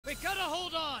Gotta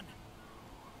hold on!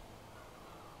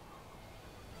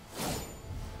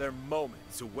 They're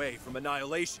moments away from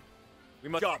annihilation. We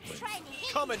must... Goblins,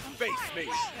 come and face me!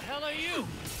 The hell are you?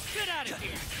 Get out of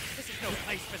here! This is no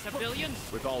place for civilians!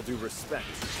 With all due respect,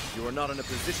 you are not in a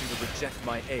position to reject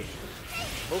my aid.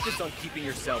 Focus on keeping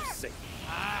yourself safe.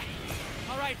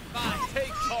 All right, fine.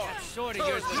 Take heart! That sword of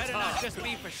yours better not just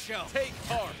be for show. Take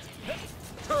heart!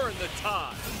 Turn the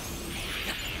tide!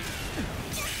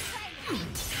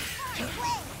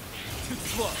 Too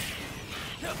slow!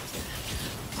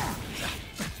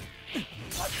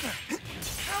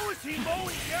 How is he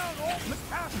mowing down all the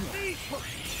half beasts?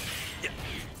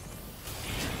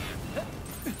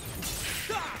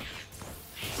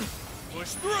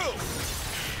 Push through!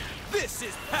 This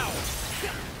is power!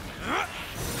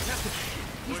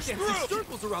 He's dancing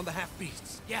circles around the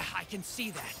half-beasts. Yeah, I can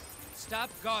see that. Stop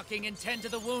gawking and tend to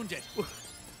the wounded.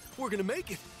 We're gonna make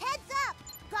it. Heads up!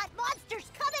 Got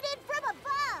monsters coming in from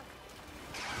above!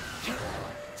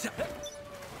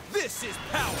 This is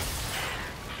power!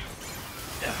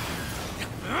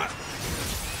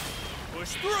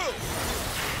 Push through!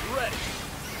 Ready!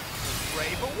 The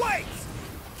brave awaits!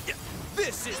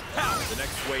 This is power! The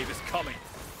next wave is coming.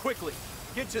 Quickly,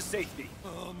 get to safety.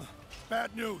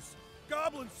 Bad news.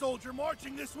 Goblin soldier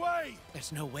marching this way!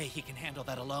 There's no way he can handle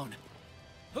that alone.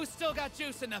 Who's still got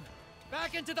juice in them?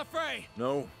 Back into the fray!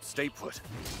 No, stay put.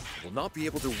 I will not be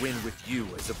able to win with you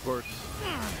as a burden.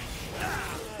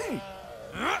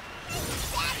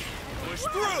 Push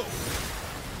through!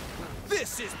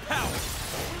 This is power!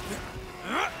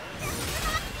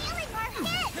 Feeling our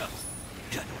hit!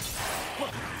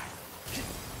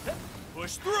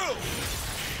 Push through!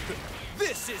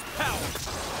 This is power!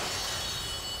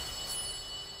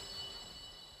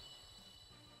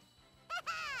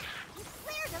 You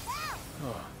cleared them out!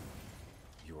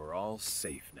 You are all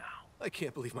safe now. I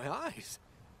can't believe my eyes.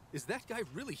 Is that guy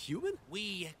really human?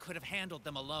 We could have handled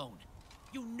them alone.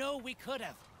 You know we could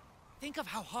have. Think of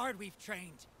how hard we've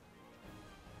trained.